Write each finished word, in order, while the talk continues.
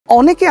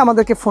অনেকে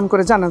আমাদেরকে ফোন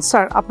করে জানান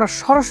স্যার আপনার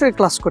সরাসরি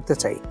ক্লাস করতে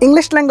চাই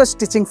ইংলিশ ল্যাঙ্গুয়েজ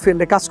টিচিং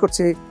ফিল্ডে কাজ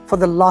করছি ফর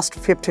দ্য লাস্ট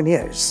 15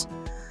 ইয়ার্স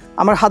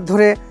আমার হাত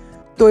ধরে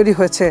তৈরি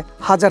হয়েছে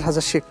হাজার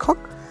হাজার শিক্ষক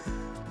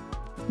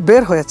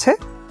বের হয়েছে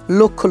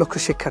লক্ষ লক্ষ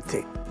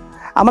শিক্ষার্থী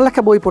আমার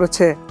লেখা বই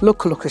পড়েছে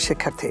লক্ষ লক্ষ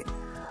শিক্ষার্থী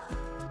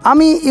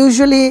আমি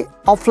ইউজুয়ালি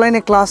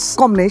অফলাইনে ক্লাস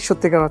কম নেই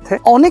সত্যিকার অর্থে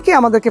অনেকে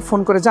আমাদেরকে ফোন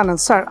করে জানান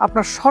স্যার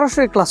আপনার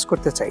সরাসরি ক্লাস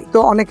করতে চাই তো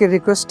অনেকের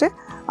রিকোয়েস্টে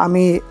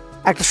আমি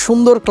একটা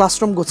সুন্দর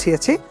classroom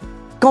গুছিয়েছি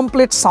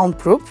complete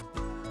soundproof,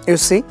 you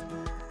see,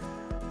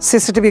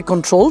 CCTV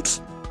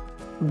controlled,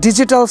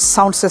 digital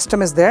sound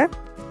system is there,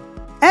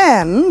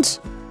 and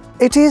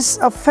it is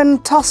a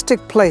fantastic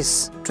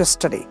place to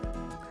study.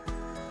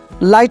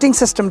 Lighting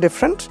system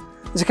different,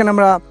 যেখানে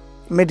আমরা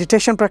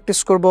meditation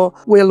practice করবো,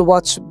 we'll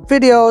watch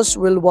videos,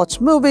 we'll watch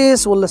movies,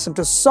 we'll listen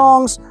to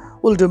songs,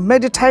 we'll do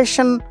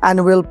meditation, and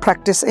we'll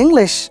practice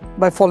English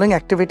by following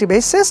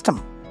activity-based system.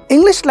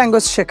 English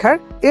language শেখার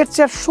এর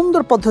চেয়ে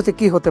সুন্দর পদ্ধতি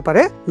কি হতে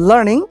পারে?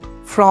 Learning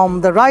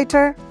from the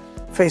writer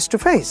face to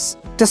face.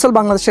 Tesol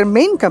বাংলাদেশের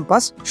main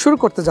campus শুরু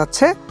করতে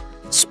যাচ্ছে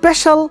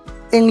special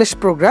English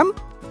programme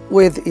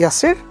with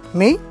Yeasir,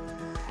 me,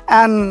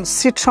 and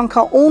seat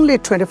সংখ্যা only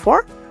 24.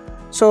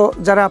 সো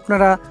যারা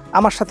আপনারা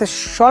আমার সাথে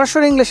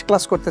সরাসরি ইংলিশ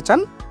ক্লাস করতে চান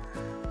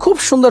খুব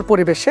সুন্দর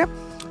পরিবেশে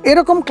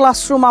এরকম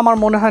ক্লাসরুম আমার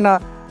মনে হয় না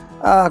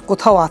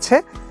কোথাও আছে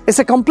it's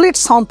a complete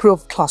sound proof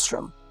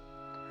classroom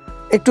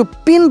একটু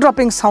পিন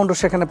ড্রপিং সাউন্ডও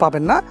সেখানে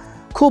পাবেন না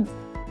খুব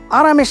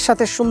আরামের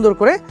সাথে সুন্দর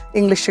করে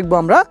ইংলিশ শিখবো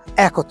আমরা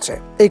একত্রে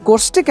এই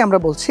কোর্সটিকে আমরা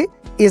বলছি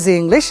easy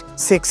English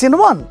 6 in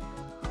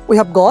 1 we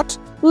have got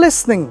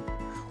listening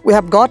we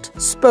have got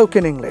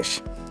spoken English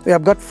we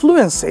have got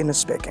fluency in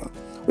speaking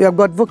we have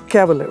got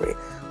vocabulary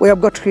we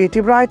have got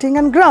creative writing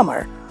and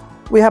grammar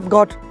we have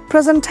got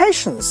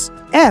presentations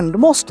and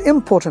most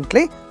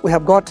importantly we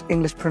have got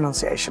English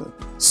pronunciation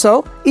so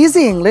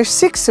easy English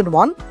 6 in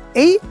 1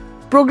 এই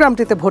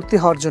প্রোগ্রামটিতে ভর্তি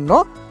হওয়ার জন্য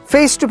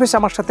face to face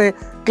আমার সাথে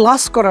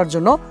class করার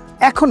জন্য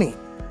এখনই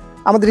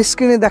আমাদের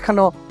স্ক্রিনে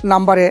দেখানো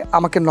নাম্বারে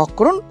আমাকে নক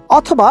করুন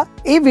অথবা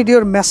এই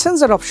ভিডিওর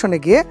মেসেঞ্জার অপশনে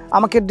গিয়ে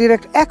আমাকে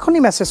ডাইরেক্ট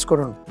এখনই মেসেজ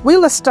করুন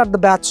will start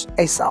the batch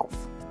ASAP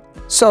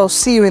so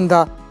see you in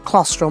the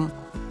classroom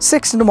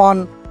 6 in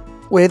 1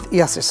 with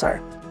Yeasir Sir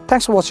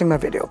thanks for watching my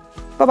video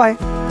bye bye